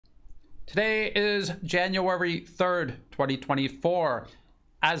Today is January 3rd, 2024.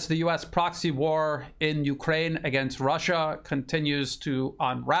 As the U.S. proxy war in Ukraine against Russia continues to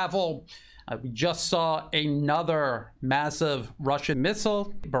unravel, we just saw another massive Russian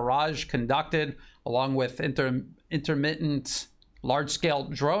missile barrage conducted, along with intermittent large-scale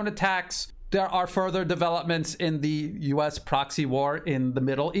drone attacks. There are further developments in the U.S. proxy war in the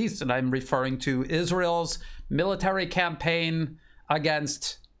Middle East, and I'm referring to Israel's military campaign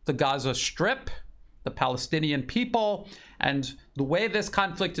against the Gaza Strip, the Palestinian people, and the way this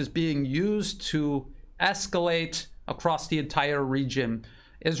conflict is being used to escalate across the entire region.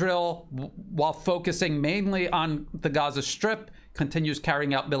 Israel, while focusing mainly on the Gaza Strip, continues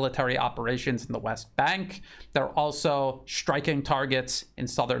carrying out military operations in the West Bank. They're also striking targets in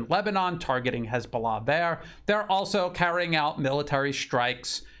southern Lebanon, targeting Hezbollah there. They're also carrying out military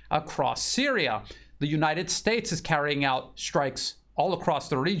strikes across Syria. The United States is carrying out strikes all across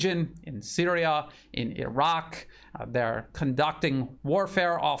the region, in Syria, in Iraq. They're conducting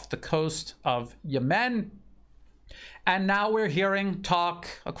warfare off the coast of Yemen. And now we're hearing talk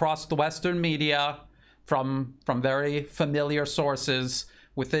across the Western media from very familiar sources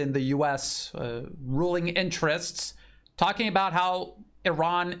within the U.S. Ruling interests, talking about how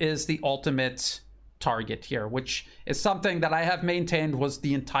Iran is the ultimate target here, which is something that I have maintained was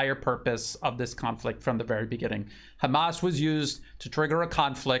the entire purpose of this conflict from the very beginning. Hamas was used to trigger a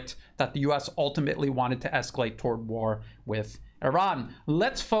conflict that the U.S. ultimately wanted to escalate toward war with Iran.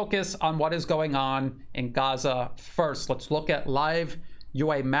 Let's focus on what is going on in Gaza first. Let's look at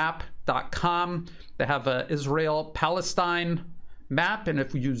liveuamap.com. They have an Israel-Palestine map, and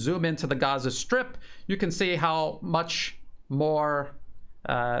if you zoom into the Gaza Strip, you can see how much more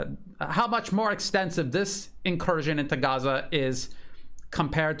extensive this incursion into Gaza is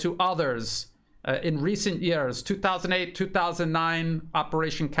compared to others in recent years. 2008, 2009,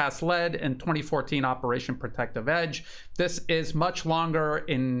 Operation Cast Lead, and 2014, Operation Protective Edge. This is much longer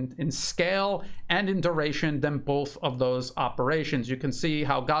in scale and in duration than both of those operations. You can see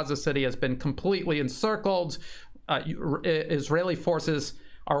how Gaza City has been completely encircled. Israeli forces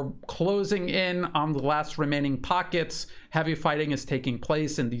are closing in on the last remaining pockets. Heavy fighting is taking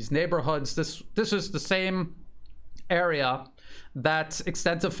place in these neighborhoods. This is the same area that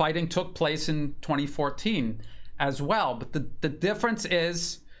extensive fighting took place in 2014 as well. But the difference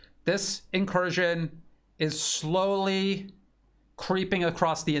is this incursion is slowly creeping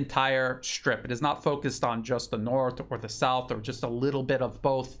across the entire strip. It is not focused on just the north or the south or just a little bit of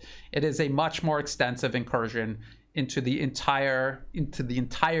both. It is a much more extensive incursion into the entirety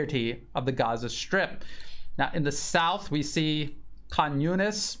of the Gaza Strip. Now, in the south, we see Khan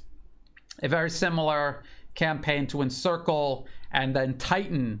Yunis, a very similar campaign to encircle and then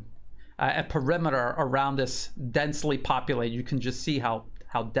tighten a perimeter around this densely populated. You can just see how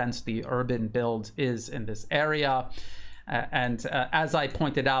dense the urban build is in this area. As I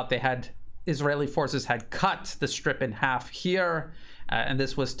pointed out, Israeli forces had cut the strip in half here, and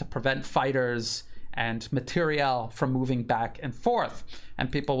this was to prevent fighters and material from moving back and forth.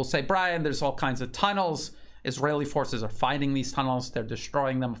 And people will say, Brian, there's all kinds of tunnels. Israeli forces are finding these tunnels. They're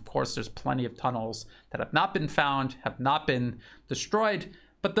destroying them. Of course, there's plenty of tunnels that have not been found, have not been destroyed.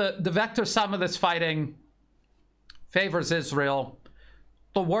 But the vector sum of this fighting favors Israel.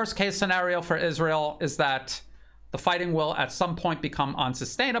 The worst case scenario for Israel is that the fighting will at some point become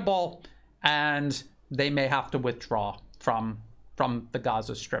unsustainable and they may have to withdraw from the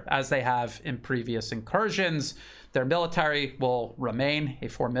Gaza Strip, as they have in previous incursions. Their military will remain a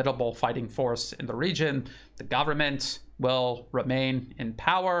formidable fighting force in the region. The government will remain in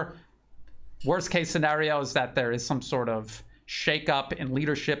power. Worst case scenario is that there is some sort of shakeup in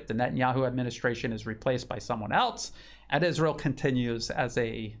leadership. The Netanyahu administration is replaced by someone else, and Israel continues as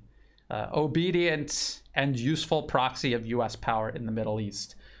a obedient and useful proxy of U.S. power in the Middle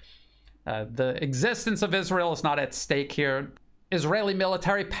East. The existence of Israel is not at stake here. Israeli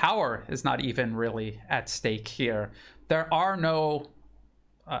military power is not even really at stake here. There are no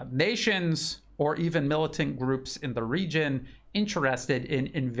nations or even militant groups in the region interested in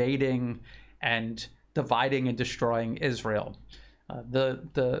invading and dividing and destroying Israel.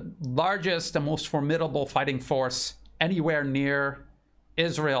 The largest and most formidable fighting force anywhere near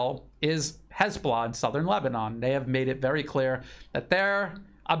Israel is Hezbollah in southern Lebanon. They have made it very clear that their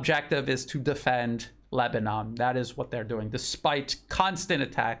objective is to defend Lebanon. That is what they're doing. Despite constant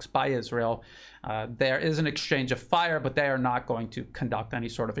attacks by Israel, there is an exchange of fire, but they are not going to conduct any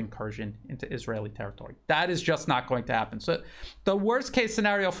sort of incursion into Israeli territory. That is just not going to happen. So the worst case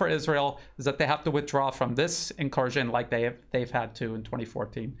scenario for Israel is that they have to withdraw from this incursion like they've had to in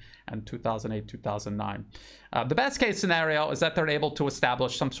 2014 and 2008, 2009. The best case scenario is that they're able to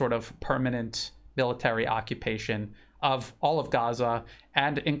establish some sort of permanent military occupation of all of Gaza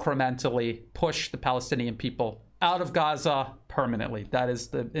and incrementally push the Palestinian people out of Gaza permanently. That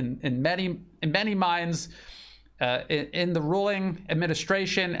is in many minds, in the ruling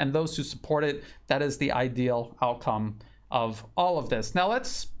administration and those who support it, that is the ideal outcome of all of this. Now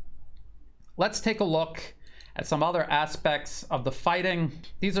let's take a look at some other aspects of the fighting.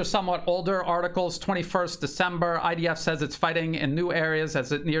 These are somewhat older articles. 21st December, IDF says it's fighting in new areas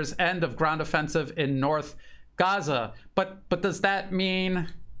as it nears end of ground offensive in North Gaza. But does that mean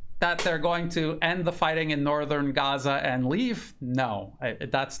that they're going to end the fighting in northern Gaza and leave? No,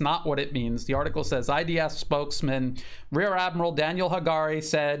 that's not what it means. The article says IDF spokesman Rear Admiral Daniel Hagari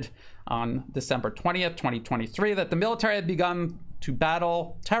said on December 20th, 2023, that the military had begun to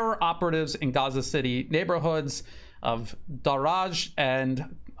battle terror operatives in Gaza City neighborhoods of Daraj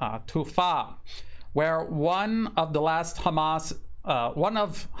and Tufa, where one of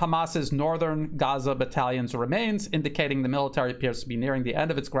Hamas's northern Gaza battalions remains, indicating the military appears to be nearing the end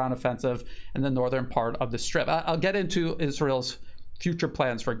of its ground offensive in the northern part of the Strip. I'll get into Israel's future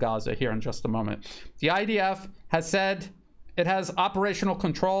plans for Gaza here in just a moment. The IDF has said it has operational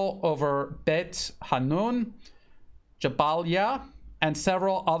control over Beit Hanun, Jabalia, and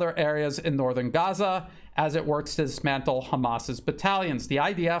several other areas in northern Gaza as it works to dismantle Hamas's battalions. The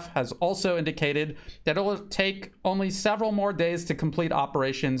IDF has also indicated that it will take only several more days to complete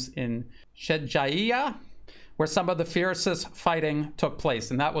operations in Shejaiya, where some of the fiercest fighting took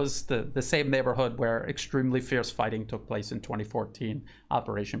place. And that was the same neighborhood where extremely fierce fighting took place in 2014,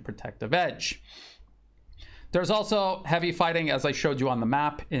 Operation Protective Edge. There's also heavy fighting, as I showed you on the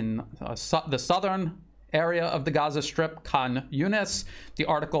map, in the southern area of the Gaza Strip, Khan Yunis. The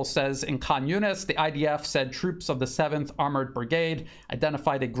article says in Khan Yunis, the IDF said troops of the 7th Armored Brigade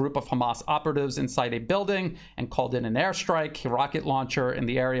identified a group of Hamas operatives inside a building and called in an airstrike. A rocket launcher in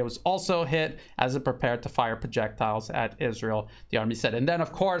the area was also hit as it prepared to fire projectiles at Israel, the army said. And then,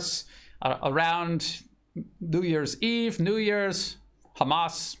 of course, around New Year's Eve, New Year's,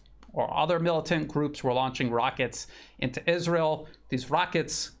 Hamas or other militant groups were launching rockets into Israel. These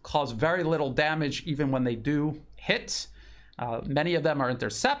rockets cause very little damage even when they do hit. Many of them are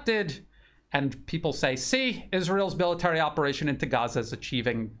intercepted, and people say, see, Israel's military operation into Gaza is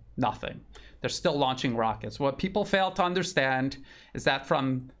achieving nothing. They're still launching rockets. What people fail to understand is that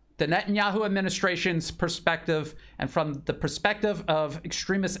from the Netanyahu administration's perspective and from the perspective of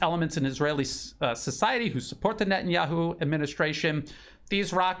extremist elements in Israeli society who support the Netanyahu administration,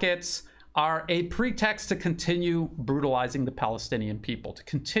 these rockets are a pretext to continue brutalizing the Palestinian people, to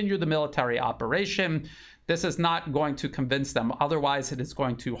continue the military operation. This is not going to convince them. Otherwise, it is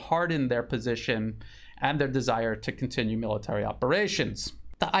going to harden their position and their desire to continue military operations.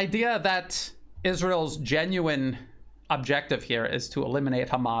 The idea that Israel's genuine objective here is to eliminate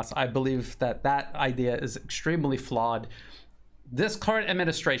Hamas, I believe that that idea is extremely flawed. This current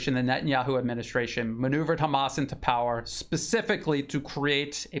administration, the Netanyahu administration, maneuvered Hamas into power specifically to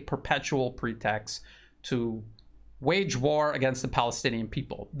create a perpetual pretext to wage war against the Palestinian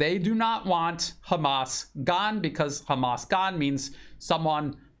people. They do not want Hamas gone, because Hamas gone means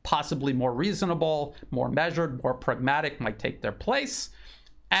someone possibly more reasonable, more measured, more pragmatic might take their place,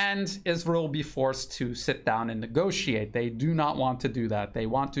 and Israel will be forced to sit down and negotiate. They do not want to do that. They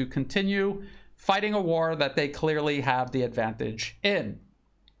want to continue fighting a war that they clearly have the advantage in.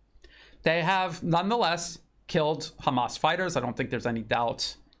 They have nonetheless killed Hamas fighters. I don't think there's any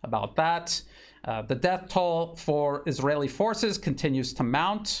doubt about that. The death toll for Israeli forces continues to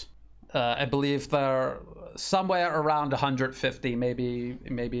mount. I believe they're somewhere around 150,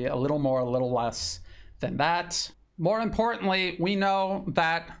 maybe a little more, a little less than that. More importantly, we know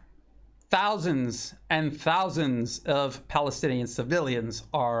that thousands and thousands of Palestinian civilians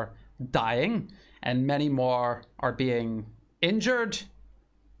are dying, and many more are being injured,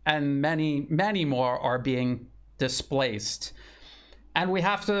 and many more are being displaced. And we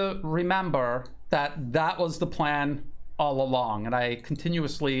have to remember that that was the plan all along. And I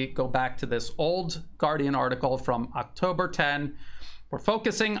continuously go back to this old Guardian article from October 10. We're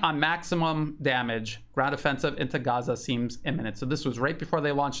focusing on maximum damage. Ground offensive into Gaza seems imminent. So this was right before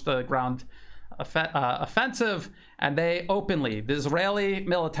they launched the ground offensive, and they openly, the Israeli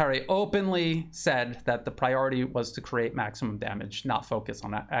military openly said that the priority was to create maximum damage, not focus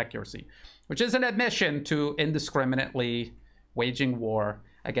on accuracy, which is an admission to indiscriminately waging war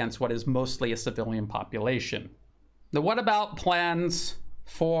against what is mostly a civilian population. Now, what about plans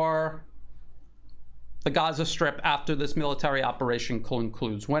for the Gaza Strip after this military operation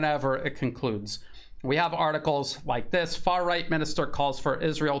concludes, whenever it concludes? We have articles like this. Far-right minister calls for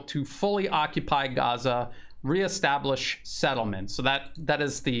Israel to fully occupy Gaza, reestablish settlements. So that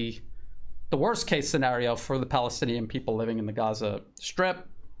is the worst case scenario for the Palestinian people living in the Gaza Strip.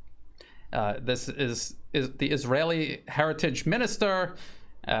 This is the Israeli heritage minister.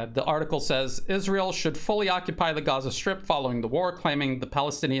 The article says Israel should fully occupy the Gaza Strip following the war, claiming the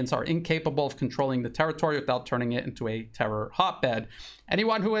Palestinians are incapable of controlling the territory without turning it into a terror hotbed.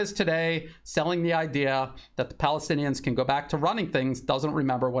 Anyone who is today selling the idea that the Palestinians can go back to running things doesn't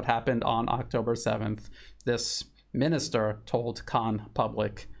remember what happened on October 7th, this minister told Khan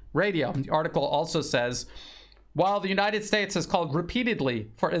Public Radio. The article also says, while the United States has called repeatedly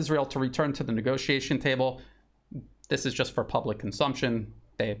for Israel to return to the negotiation table, this is just for public consumption.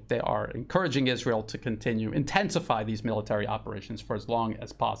 They are encouraging Israel to continue, intensify these military operations for as long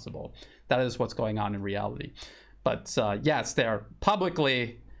as possible. That is what's going on in reality. But yes, they're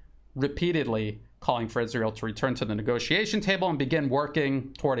publicly, repeatedly calling for Israel to return to the negotiation table and begin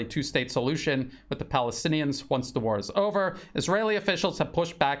working toward a two-state solution with the Palestinians once the war is over. Israeli officials have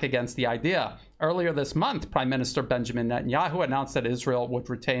pushed back against the idea. Earlier this month, Prime Minister Benjamin Netanyahu announced that Israel would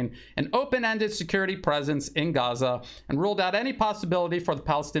retain an open-ended security presence in Gaza and ruled out any possibility for the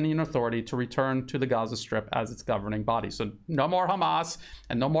Palestinian Authority to return to the Gaza Strip as its governing body. So no more Hamas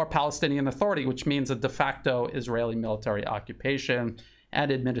and no more Palestinian Authority, which means a de facto Israeli military occupation and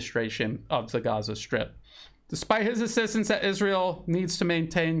administration of the Gaza Strip. Despite his insistence that Israel needs to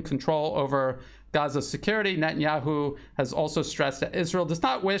maintain control over Gaza's security, Netanyahu has also stressed that Israel does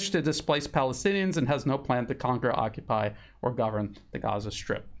not wish to displace Palestinians and has no plan to conquer, occupy, or govern the Gaza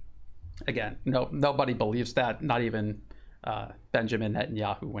Strip. Again, nobody believes that, not even Benjamin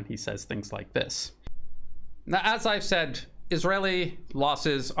Netanyahu when he says things like this. Now, as I've said, Israeli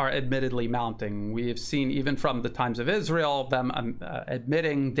losses are admittedly mounting. We have seen, even from the Times of Israel, them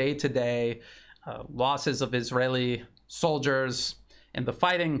admitting day to day losses of Israeli soldiers in the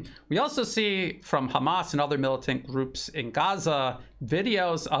fighting. We also see from Hamas and other militant groups in Gaza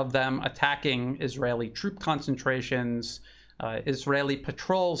videos of them attacking Israeli troop concentrations, Israeli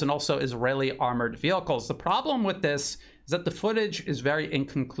patrols, and also Israeli armored vehicles. The problem with this is that the footage is very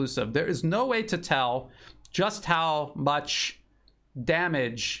inconclusive. There is no way to tell just how much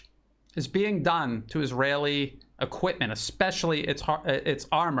damage is being done to Israeli equipment, especially its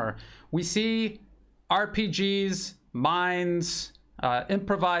armor. We see RPGs, mines,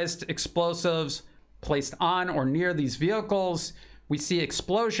 improvised explosives placed on or near these vehicles. We see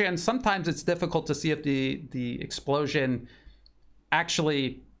explosions. Sometimes it's difficult to see if the explosion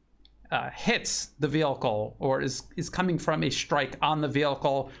actually hits the vehicle or is coming from a strike on the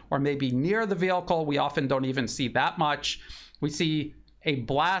vehicle or maybe near the vehicle. We often don't even see that much. We see a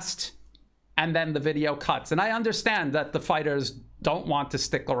blast and then the video cuts. And I understand that the fighters don't want to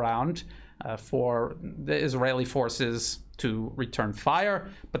stick around for the Israeli forces to return fire,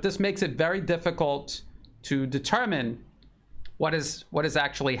 but this makes it very difficult to determine what is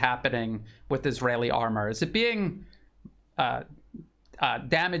actually happening with Israeli armor. Is it being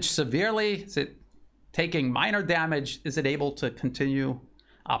damaged severely? Is it taking minor damage? Is it able to continue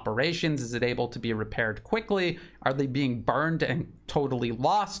operations? Is it able to be repaired quickly? Are they being burned and totally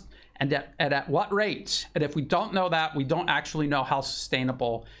lost? And at what rate? And if we don't know that, we don't actually know how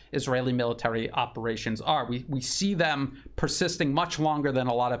sustainable Israeli military operations are. We see them persisting much longer than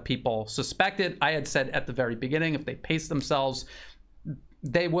a lot of people suspected. I had said at the very beginning, if they pace themselves,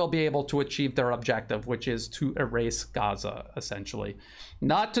 they will be able to achieve their objective, which is to erase Gaza, essentially.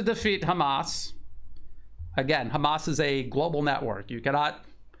 Not to defeat Hamas. Again, Hamas is a global network. You cannot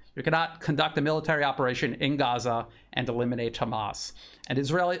conduct a military operation in Gaza and eliminate Hamas. And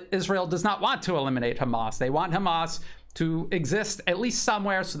Israel does not want to eliminate Hamas. They want Hamas to exist at least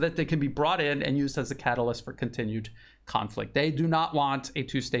somewhere so that they can be brought in and used as a catalyst for continued conflict. They do not want a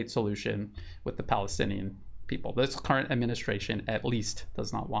two-state solution with the Palestinian people. This current administration, at least,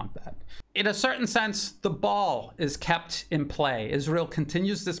 does not want that. In a certain sense, the ball is kept in play. Israel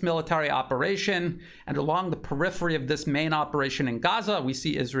continues this military operation, and along the periphery of this main operation in Gaza, we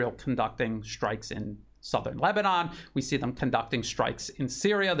see Israel conducting strikes in southern Lebanon. We see them conducting strikes in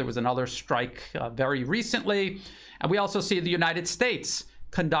Syria. There was another strike very recently. And we also see the United States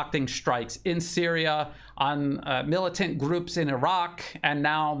conducting strikes in Syria, on militant groups in Iraq, and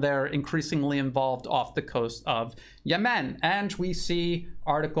now they're increasingly involved off the coast of Yemen. And we see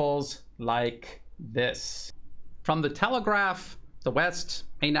articles like this. From the Telegraph, the West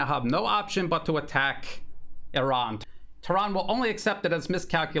may now have no option but to attack Iran. Tehran will only accept it as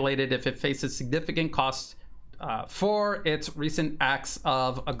miscalculated if it faces significant costs for its recent acts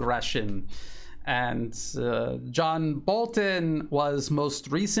of aggression. And John Bolton was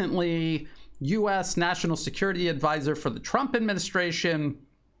most recently U.S. National Security Advisor for the Trump administration.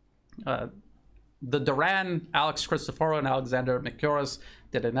 The Duran, Alex Christoforou and Alexander Mercouris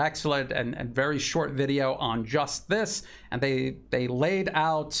did an excellent and very short video on just this, and they laid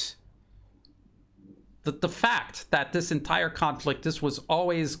out the fact that this entire conflict, this was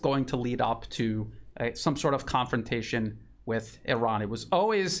always going to lead up to some sort of confrontation with Iran. It was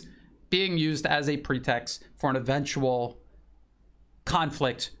always being used as a pretext for an eventual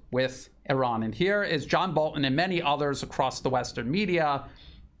conflict with Iran. And here is John Bolton and many others across the Western media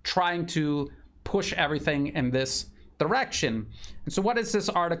trying to push everything in this direction. And so what does this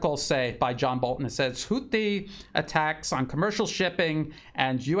article say by John Bolton? It says Houthi attacks on commercial shipping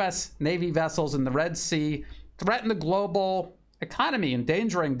and U.S. Navy vessels in the Red Sea threaten the global economy,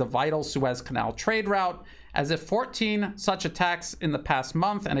 endangering the vital Suez Canal trade route. As if 14 such attacks in the past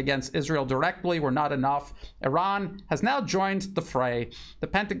month and against Israel directly were not enough, Iran has now joined the fray. The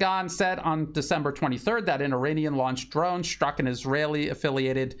Pentagon said on December 23rd that an Iranian-launched drone struck an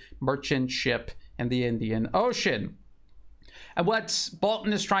Israeli-affiliated merchant ship in the Indian Ocean. And what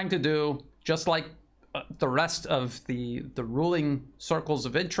Bolton is trying to do, just like the rest of the ruling circles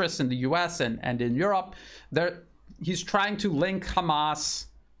of interest in the US and in Europe, he's trying to link Hamas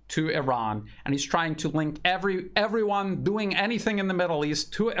to Iran, and he's trying to link everyone doing anything in the Middle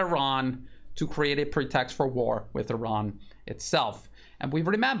East to Iran to create a pretext for war with Iran itself. And we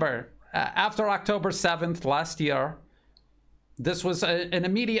remember, after October 7th last year, this was an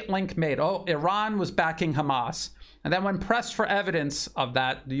immediate link made. Oh, Iran was backing Hamas. And then when pressed for evidence of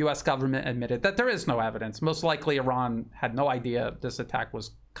that, the US government admitted that there is no evidence. Most likely Iran had no idea this attack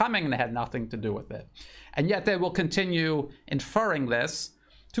was coming and they had nothing to do with it. And yet they will continue inferring this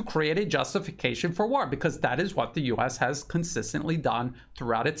to create a justification for war, because that is what the US has consistently done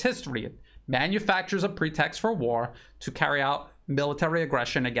throughout its history. It manufactures a pretext for war to carry out military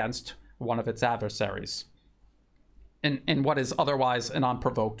aggression against one of its adversaries in what is otherwise an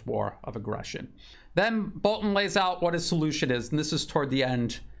unprovoked war of aggression. Then Bolton lays out what his solution is, and this is toward the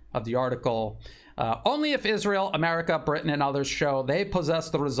end of the article. Only if Israel, America, Britain, and others show they possess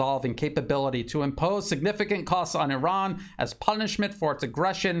the resolve and capability to impose significant costs on Iran as punishment for its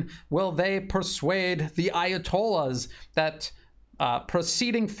aggression will they persuade the Ayatollahs that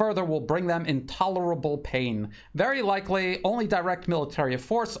proceeding further will bring them intolerable pain. Very likely, only direct military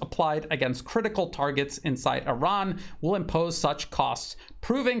force applied against critical targets inside Iran will impose such costs,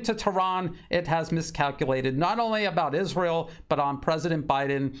 proving to Tehran it has miscalculated not only about Israel, but on President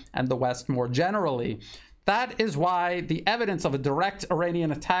Biden and the West more generally. That is why the evidence of a direct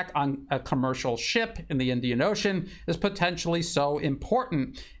Iranian attack on a commercial ship in the Indian Ocean is potentially so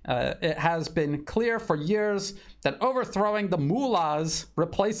important. It has been clear for years that overthrowing the mullahs,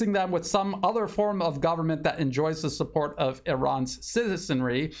 replacing them with some other form of government that enjoys the support of Iran's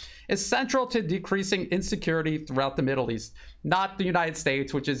citizenry, is central to decreasing insecurity throughout the Middle East. Not the United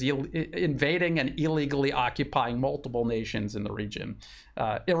States, which is invading and illegally occupying multiple nations in the region.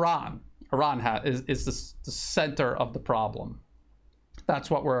 Iran is the center of the problem. That's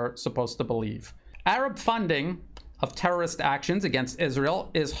what we're supposed to believe. Arab funding of terrorist actions against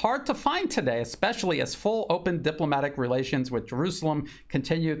Israel is hard to find today, especially as full open diplomatic relations with Jerusalem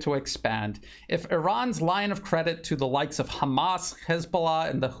continue to expand. If Iran's line of credit to the likes of Hamas,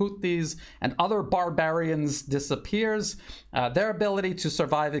 Hezbollah, and the Houthis and other barbarians disappears, their ability to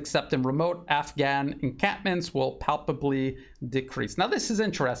survive except in remote Afghan encampments will palpably decrease. Now, this is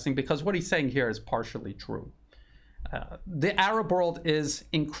interesting because what he's saying here is partially true. The Arab world is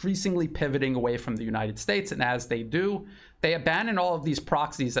increasingly pivoting away from the United States, and as they do, they abandon all of these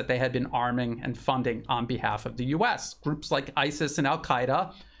proxies that they had been arming and funding on behalf of the US. Groups like ISIS and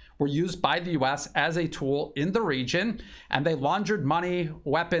Al-Qaeda were used by the US as a tool in the region, and they laundered money,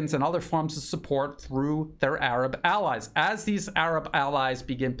 weapons, and other forms of support through their Arab allies. As these Arab allies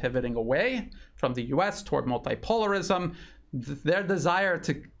begin pivoting away from the US toward multipolarism, their desire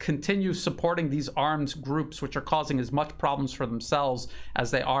to continue supporting these armed groups, which are causing as much problems for themselves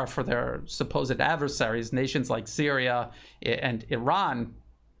as they are for their supposed adversaries, nations like Syria and Iran,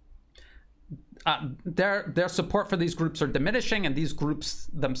 their support for these groups are diminishing, and these groups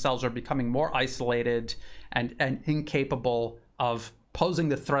themselves are becoming more isolated and incapable of posing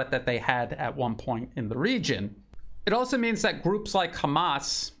the threat that they had at one point in the region. It also means that groups like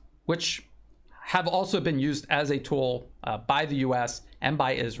Hamas, which have also been used as a tool by the US and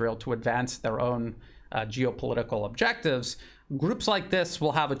by Israel to advance their own geopolitical objectives, groups like this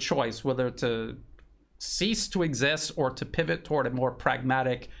will have a choice whether to cease to exist or to pivot toward a more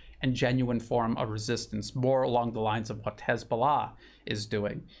pragmatic and genuine form of resistance, more along the lines of what Hezbollah is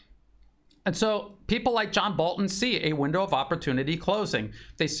doing. And so people like John Bolton see a window of opportunity closing.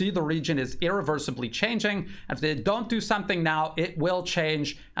 They see the region is irreversibly changing. If they don't do something now, it will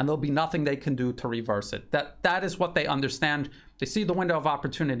change, and there'll be nothing they can do to reverse it. That is what they understand. They see the window of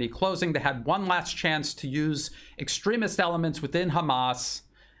opportunity closing. They had one last chance to use extremist elements within Hamas,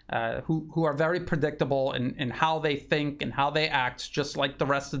 who are very predictable in how they think and how they act, just like the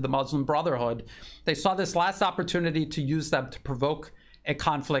rest of the Muslim Brotherhood. They saw this last opportunity to use them to provoke a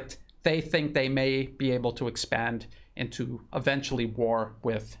conflict they think they may be able to expand into eventually war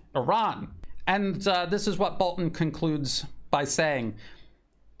with Iran. And this is what Bolton concludes by saying: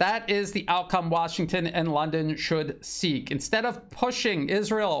 that is the outcome Washington and London should seek. Instead of pushing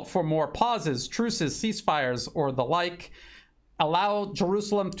Israel for more pauses, truces, ceasefires, or the like, allow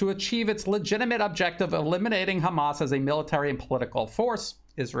Jerusalem to achieve its legitimate objective of eliminating Hamas as a military and political force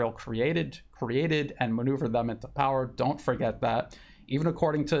Israel created and maneuvered them into power. Don't forget that, even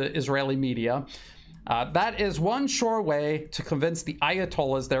according to Israeli media. That is one sure way to convince the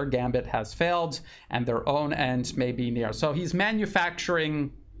Ayatollahs their gambit has failed and their own end may be near. So he's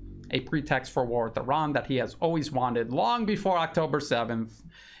manufacturing a pretext for war with Iran that he has always wanted long before October 7th.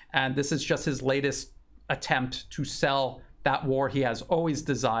 And this is just his latest attempt to sell that war he has always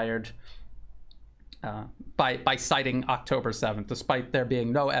desired by citing October 7th, despite there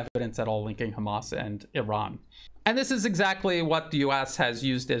being no evidence at all linking Hamas and Iran. And this is exactly what the US has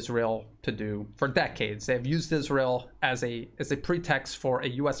used Israel to do for decades. They've used Israel as a pretext for a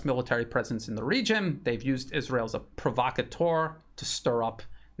US military presence in the region. They've used Israel as a provocateur to stir up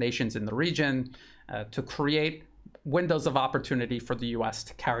nations in the region, to create windows of opportunity for the US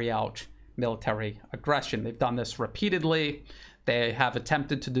to carry out military aggression. They've done this repeatedly. They have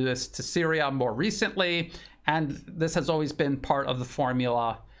attempted to do this to Syria more recently, and this has always been part of the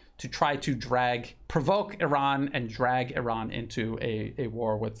formula to try to provoke Iran and drag Iran into a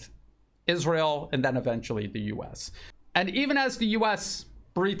war with Israel and then eventually the US. And even as the US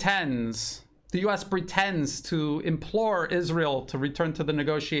pretends to implore Israel to return to the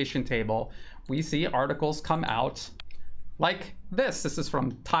negotiation table, we see articles come out like this. This is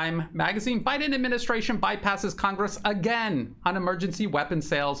from Time magazine. Biden administration bypasses Congress again on emergency weapon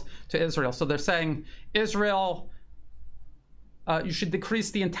sales to Israel. So they're saying, Israel, you should decrease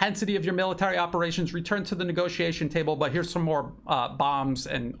the intensity of your military operations, return to the negotiation table, but here's some more bombs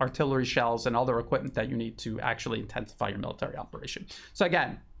and artillery shells and other equipment that you need to actually intensify your military operation. So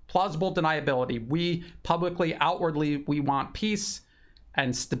again, plausible deniability. We publicly, outwardly, we want peace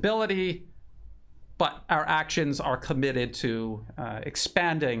and stability, but our actions are committed to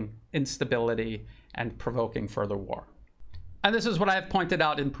expanding instability and provoking further war. And this is what I've pointed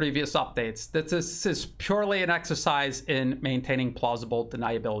out in previous updates, that this is purely an exercise in maintaining plausible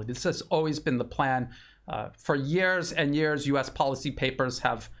deniability. This has always been the plan. For years and years, US policy papers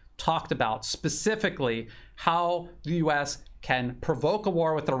have talked about specifically how the US can provoke a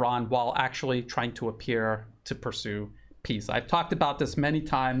war with Iran while actually trying to appear to pursue peace. I've talked about this many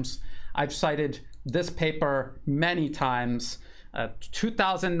times. I've cited this paper many times.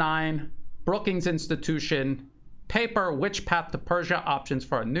 2009 Brookings Institution paper, Which Path to Persia? Options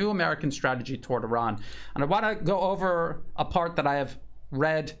for a New American Strategy Toward Iran. And I want to go over a part that I have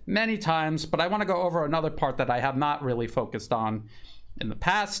read many times, but I want to go over another part that I have not really focused on in the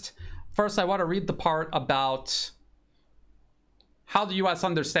past. First, I want to read the part about how the US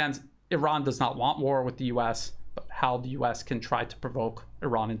understands Iran does not want war with the US, but how the US can try to provoke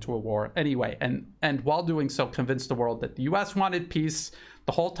Iran into a war anyway. And while doing so, convince the world that the US wanted peace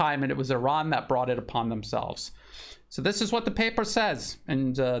the whole time, and it was Iran that brought it upon themselves. So this is what the paper says,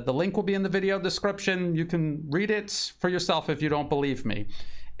 and the link will be in the video description. You can read it for yourself if you don't believe me.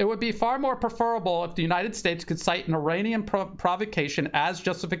 It would be far more preferable if the United States could cite an Iranian provocation as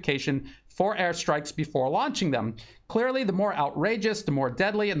justification for airstrikes before launching them. Clearly, the more outrageous, the more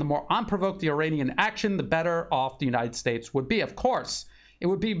deadly, and the more unprovoked the Iranian action, the better off the United States would be. Of course, it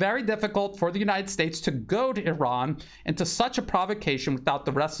would be very difficult for the United States to goad Iran into such a provocation without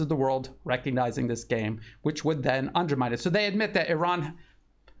the rest of the world recognizing this game, which would then undermine it. So they admit that Iran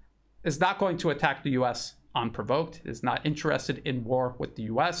is not going to attack the US unprovoked, is not interested in war with the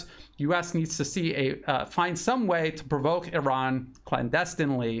US. The US needs to see find some way to provoke Iran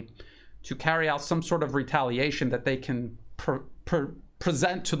clandestinely to carry out some sort of retaliation that they can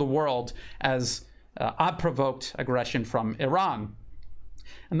present to the world as unprovoked aggression from Iran.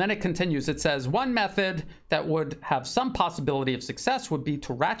 And then it continues. It says, one method that would have some possibility of success would be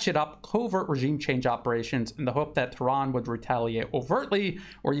to ratchet up covert regime change operations in the hope that Tehran would retaliate overtly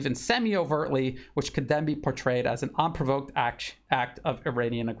or even semi-overtly, which could then be portrayed as an unprovoked act of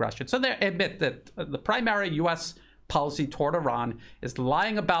Iranian aggression. So they admit that the primary U.S. policy toward Iran is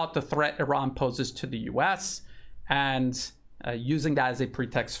lying about the threat Iran poses to the U.S. and using that as a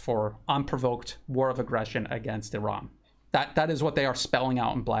pretext for unprovoked war of aggression against Iran. That is what they are spelling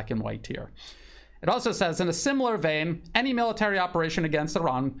out in black and white here. It also says, in a similar vein, any military operation against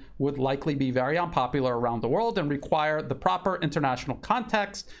Iran would likely be very unpopular around the world and require the proper international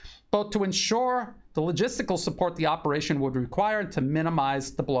context, both to ensure the logistical support the operation would require and to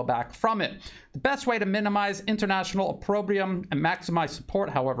minimize the blowback from it. The best way to minimize international opprobrium and maximize support,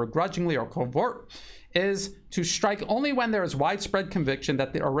 however grudgingly or covert, is to strike only when there is widespread conviction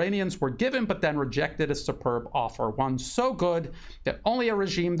that the Iranians were given but then rejected a superb offer, one so good that only a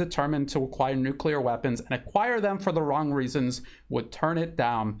regime determined to acquire nuclear weapons and acquire them for the wrong reasons would turn it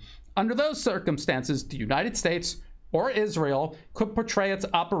down. Under those circumstances, the United States or Israel could portray its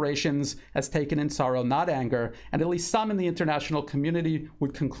operations as taken in sorrow, not anger, and at least some in the international community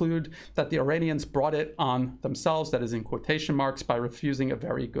would conclude that the Iranians brought it on themselves, that is in quotation marks, by refusing a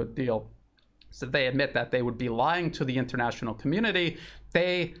very good deal. So they admit that they would be lying to the international community.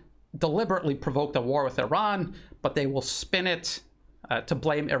 They deliberately provoked a war with Iran, but they will spin it to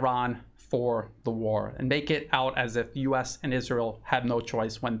blame Iran for the war and make it out as if the US and Israel had no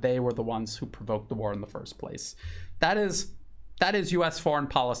choice when they were the ones who provoked the war in the first place. That is US foreign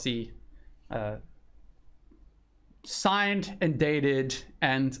policy, signed and dated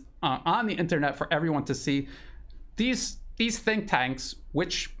and on the internet for everyone to see. These think tanks,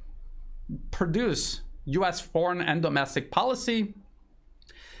 which produce US foreign and domestic policy,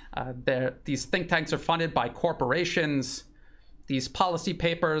 these think tanks are funded by corporations. These policy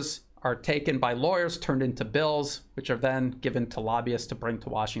papers are taken by lawyers, turned into bills, which are then given to lobbyists to bring to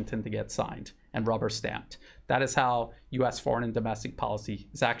Washington to get signed and rubber stamped. That is how US foreign and domestic policy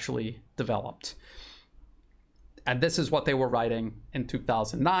is actually developed. And this is what they were writing in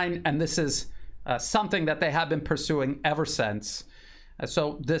 2009. And this is something that they have been pursuing ever since.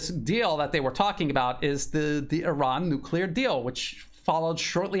 So this deal that they were talking about is the Iran nuclear deal, which followed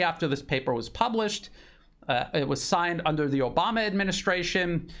shortly after this paper was published. It was signed under the Obama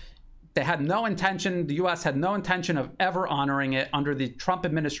administration. They had no intention, the US had no intention of ever honoring it. Under the Trump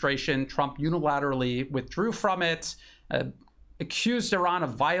administration, Trump unilaterally withdrew from it, accused Iran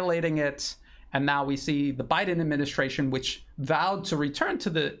of violating it. And now we see the Biden administration, which vowed to return to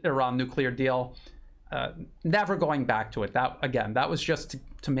the Iran nuclear deal, never going back to it. That was just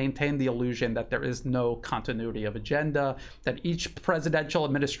to maintain the illusion that there is no continuity of agenda, that each presidential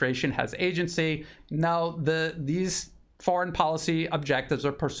administration has agency. No, these foreign policy objectives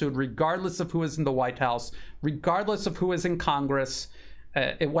are pursued regardless of who is in the White House, regardless of who is in Congress.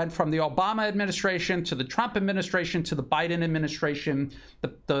 It went from the Obama administration to the Trump administration to the Biden administration.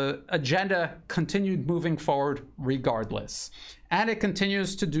 The agenda continued moving forward regardless. And it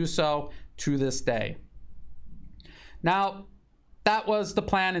continues to do so to this day. Now, that was the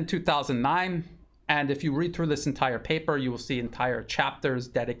plan in 2009. And if you read through this entire paper, you will see entire chapters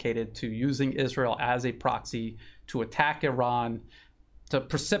dedicated to using Israel as a proxy to attack Iran, to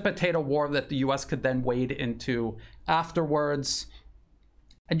precipitate a war that the US could then wade into afterwards.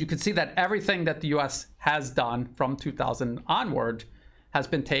 And you can see that everything that the US has done from 2000 onward has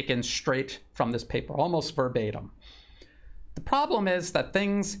been taken straight from this paper, almost verbatim. The problem is that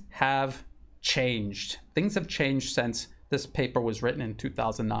things have changed. Things have changed since this paper was written in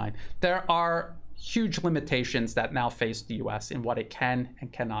 2009. There are huge limitations that now face the US in what it can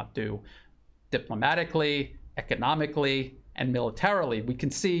and cannot do diplomatically, economically, and militarily. We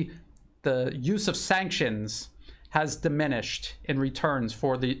can see the use of sanctions has diminished in returns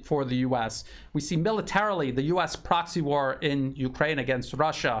for the US. We see militarily the US proxy war in Ukraine against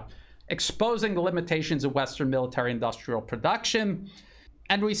Russia exposing the limitations of Western military industrial production.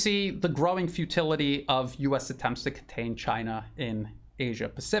 And we see the growing futility of US attempts to contain China in Asia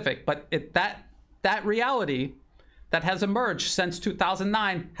Pacific. But that reality that has emerged since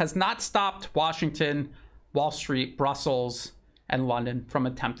 2009 has not stopped Washington, Wall Street, Brussels, and London from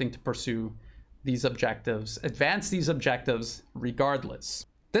attempting to pursue these objectives, advance these objectives regardless.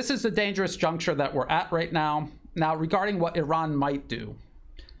 This is the dangerous juncture that we're at right now. Now, regarding what Iran might do,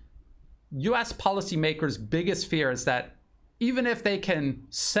 US policymakers' biggest fear is that even if they can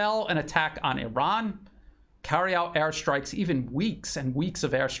sell an attack on Iran, carry out airstrikes, even weeks and weeks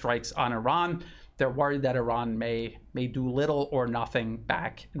of airstrikes on Iran, they're worried that Iran may do little or nothing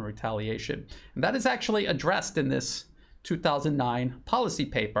back in retaliation. And that is actually addressed in this 2009 policy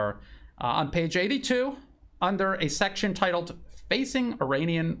paper on page 82 under a section titled Facing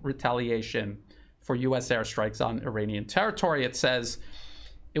Iranian Retaliation for U.S. Airstrikes on Iranian Territory. It says,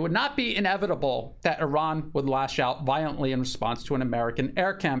 it would not be inevitable that Iran would lash out violently in response to an American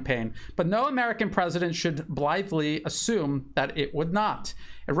air campaign, but no American president should blithely assume that it would not.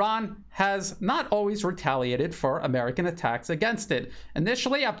 Iran has not always retaliated for American attacks against it.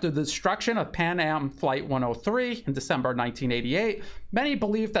 Initially, after the destruction of Pan Am Flight 103 in December 1988, many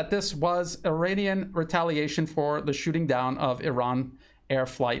believed that this was Iranian retaliation for the shooting down of Iran Air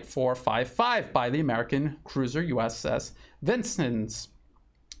Flight 455 by the American cruiser USS Vincennes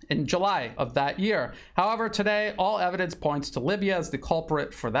in July of that year. However, today, all evidence points to Libya as the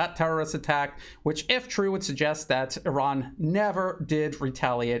culprit for that terrorist attack, which, if true, would suggest that Iran never did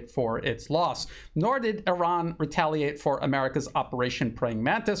retaliate for its loss. Nor did Iran retaliate for America's Operation Praying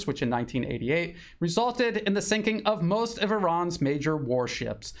Mantis, which in 1988 resulted in the sinking of most of Iran's major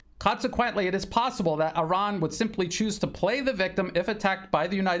warships. Consequently, it is possible that Iran would simply choose to play the victim if attacked by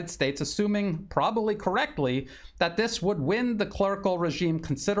the United States, assuming, probably correctly, that this would win the clerical regime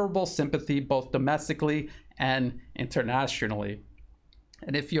considerable sympathy both domestically and internationally.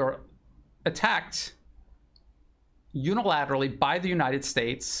 And if you're attacked unilaterally by the United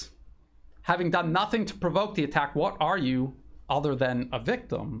States, having done nothing to provoke the attack, what are you other than a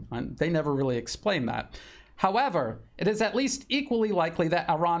victim? And they never really explain that. However, it is at least equally likely that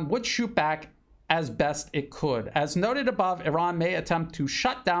Iran would shoot back as best it could. As noted above, Iran may attempt to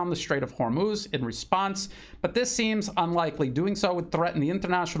shut down the Strait of Hormuz in response, but this seems unlikely. Doing so would threaten the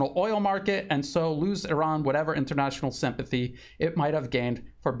international oil market and so lose Iran whatever international sympathy it might have gained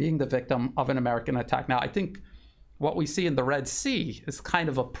for being the victim of an American attack. Now, I think what we see in the Red Sea is kind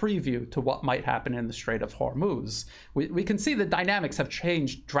of a preview to what might happen in the Strait of Hormuz. We can see the dynamics have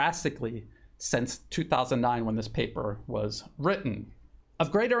changed drastically since 2009 when this paper was written.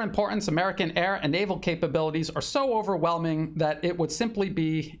 Of greater importance, American air and naval capabilities are so overwhelming that it would simply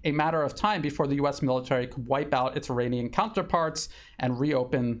be a matter of time before the US military could wipe out its Iranian counterparts and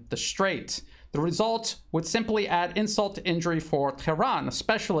reopen the strait. The result would simply add insult to injury for Tehran,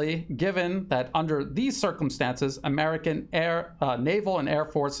 especially given that under these circumstances, American naval and air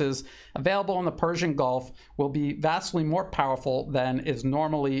forces available in the Persian Gulf will be vastly more powerful than is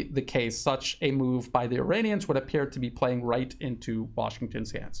normally the case. Such a move by the Iranians would appear to be playing right into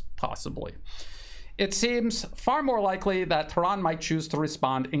Washington's hands, possibly. It seems far more likely that Tehran might choose to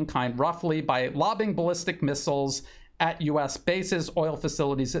respond in kind roughly by lobbing ballistic missiles at U.S. bases, oil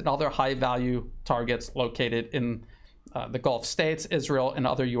facilities, and other high-value targets located in the Gulf states, Israel, and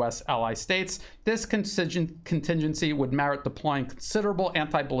other U.S. ally states. This contingency would merit deploying considerable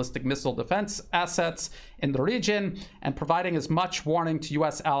anti-ballistic missile defense assets in the region and providing as much warning to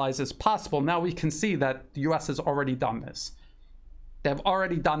U.S. allies as possible. Now we can see that the U.S. has already done this. They've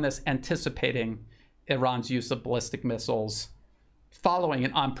already done this anticipating Iran's use of ballistic missiles following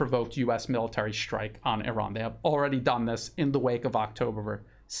an unprovoked U.S. military strike on Iran. They have already done this in the wake of October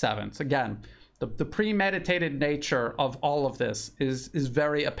 7th. Again, the premeditated nature of all of this is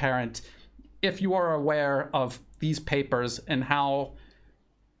very apparent if you are aware of these papers and how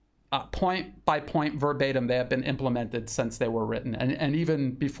point by point verbatim they have been implemented since they were written. And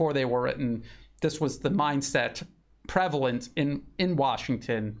even before they were written, this was the mindset prevalent in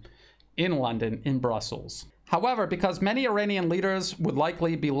Washington, in London, in Brussels. However, because many Iranian leaders would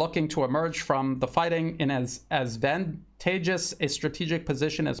likely be looking to emerge from the fighting in as advantageous a strategic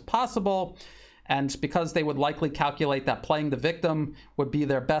position as possible, and because they would likely calculate that playing the victim would be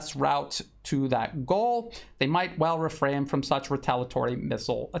their best route to that goal, they might well refrain from such retaliatory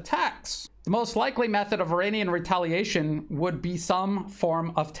missile attacks. The most likely method of Iranian retaliation would be some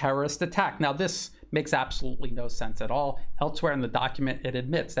form of terrorist attack. Now, this makes absolutely no sense at all. Elsewhere in the document, it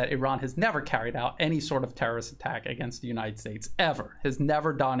admits that Iran has never carried out any sort of terrorist attack against the United States, ever. Has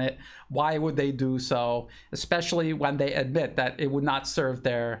never done it. Why would they do so? Especially when they admit that it would not serve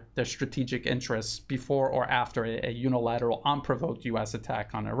their strategic interests before or after a unilateral, unprovoked U.S.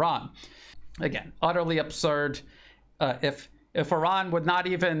 attack on Iran. Again, utterly absurd. If Iran would not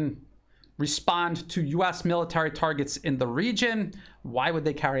even respond to U.S. military targets in the region, why would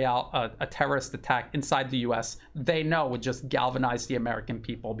they carry out a terrorist attack inside the U.S. they know would just galvanize the American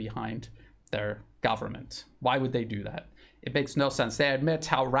people behind their government? Why would they do that? It makes no sense. They admit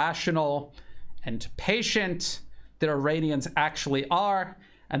how rational and patient the Iranians actually are,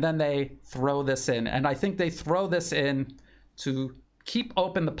 and then they throw this in. And I think they throw this in to keep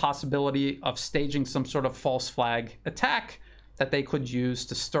open the possibility of staging some sort of false flag attack that they could use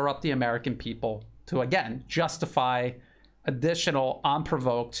to stir up the American people to again, justify additional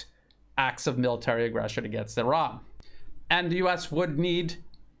unprovoked acts of military aggression against Iran. And the US would need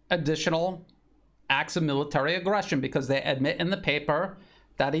additional acts of military aggression because they admit in the paper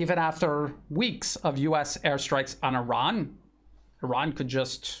that even after weeks of US airstrikes on Iran, Iran could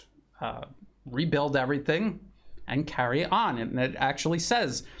just rebuild everything and carry on. And it actually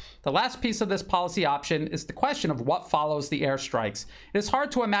says, the last piece of this policy option is the question of what follows the airstrikes. It is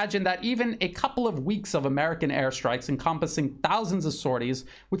hard to imagine that even a couple of weeks of American airstrikes encompassing thousands of sorties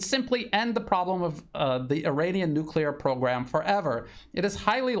would simply end the problem of the Iranian nuclear program forever. It is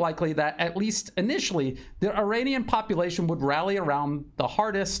highly likely that, at least initially, the Iranian population would rally around the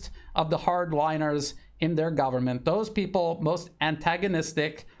hardest of the hardliners in their government, those people most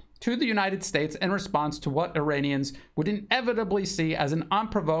antagonistic to the United States in response to what Iranians would inevitably see as an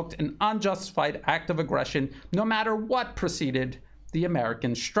unprovoked and unjustified act of aggression, no matter what preceded the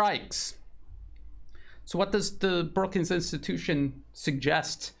American strikes. So what does the Brookings Institution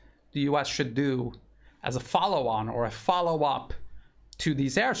suggest the US should do as a follow-on or a follow-up to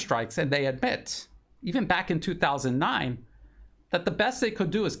these airstrikes? And they admit, even back in 2009, that the best they could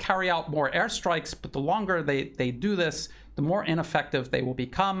do is carry out more airstrikes, but the longer they do this, the more ineffective they will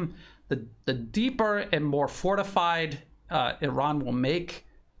become. The deeper and more fortified Iran will make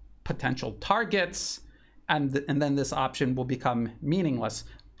potential targets, and then this option will become meaningless.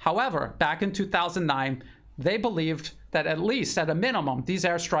 However, back in 2009, they believed that at least at a minimum, these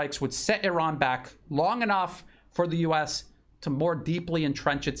airstrikes would set Iran back long enough for the US to more deeply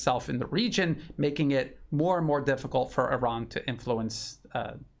entrench itself in the region, making it more and more difficult for Iran to influence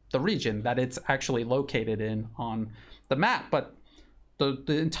the region that it's actually located in on the map. But the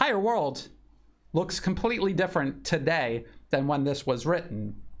entire world looks completely different today than when this was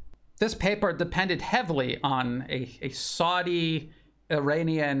written. This paper depended heavily on a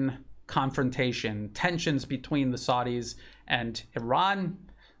Saudi-Iranian confrontation, tensions between the Saudis and Iran.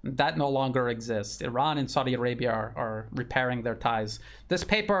 That no longer exists. Iran and Saudi Arabia are repairing their ties. This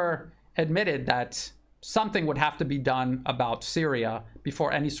paper admitted that something would have to be done about Syria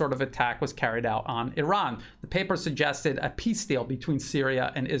before any sort of attack was carried out on Iran. The paper suggested a peace deal between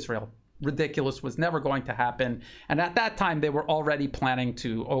Syria and Israel. Ridiculous, was never going to happen. And at that time, they were already planning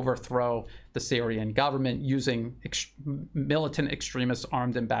to overthrow the Syrian government using militant extremists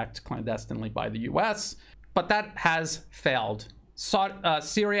armed and backed clandestinely by the US. But that has failed.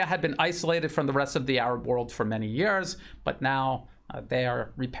 Syria had been isolated from the rest of the Arab world for many years, but now they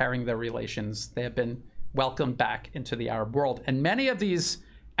are repairing their relations. They have been welcomed back into the Arab world. And many of these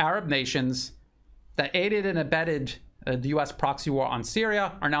Arab nations that aided and abetted the US proxy war on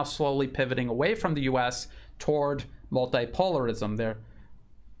Syria are now slowly pivoting away from the US toward multipolarism. They're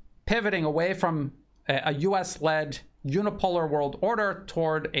pivoting away from a US-led unipolar world order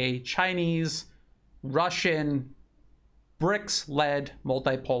toward a Chinese, Russian, BRICS-led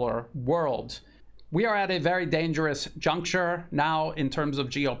multipolar world. We are at a very dangerous juncture now in terms of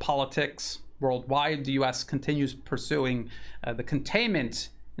geopolitics worldwide. The US continues pursuing the containment,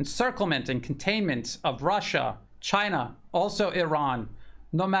 encirclement, and containment of Russia, China, also Iran.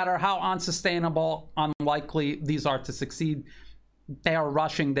 No matter how unsustainable, unlikely these are to succeed, they are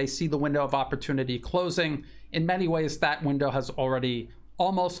rushing. They see the window of opportunity closing. In many ways, that window has already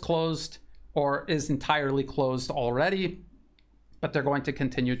almost closed or is entirely closed already. But they're going to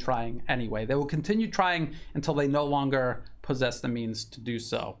continue trying anyway. They will continue trying until they no longer possess the means to do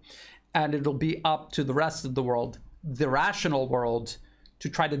so. And it'll be up to the rest of the world, the rational world, to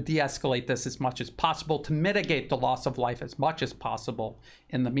try to de-escalate this as much as possible, to mitigate the loss of life as much as possible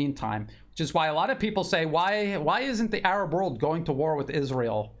in the meantime. Which is why a lot of people say, why isn't the Arab world going to war with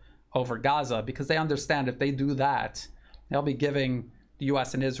Israel over Gaza? Because they understand if they do that, they'll be giving the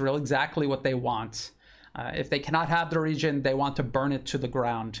US and Israel exactly what they want. If they cannot have the region, they want to burn it to the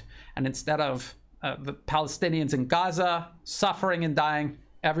ground. And instead of the Palestinians in Gaza suffering and dying,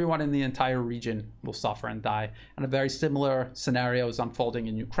 everyone in the entire region will suffer and die. And a very similar scenario is unfolding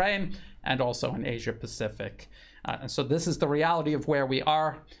in Ukraine and also in Asia Pacific. And so this is the reality of where we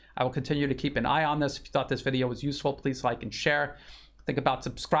are. I will continue to keep an eye on this. If you thought this video was useful, please like and share. Think about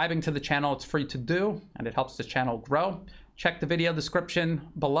subscribing to the channel. It's free to do, and it helps the channel grow. Check the video description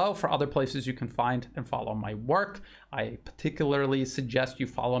below for other places you can find and follow my work. I particularly suggest you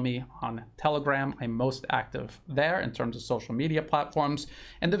follow me on Telegram. I'm most active there in terms of social media platforms.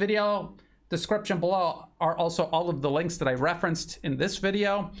 In the video description below are also all of the links that I referenced in this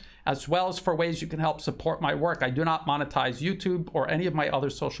video, as well as for ways you can help support my work. I do not monetize YouTube or any of my other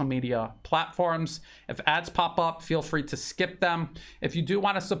social media platforms. If ads pop up, feel free to skip them. If you do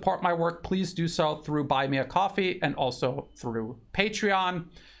want to support my work, please do so through Buy Me a Coffee and also through Patreon.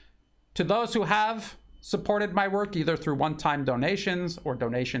 To those who have supported my work, either through one-time donations or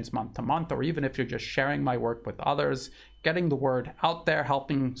donations month to month, or even if you're just sharing my work with others, getting the word out there,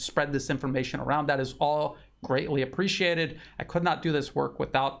 helping spread this information around, that is all greatly appreciated. I could not do this work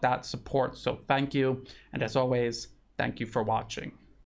without that support, so thank you. And as always, thank you for watching.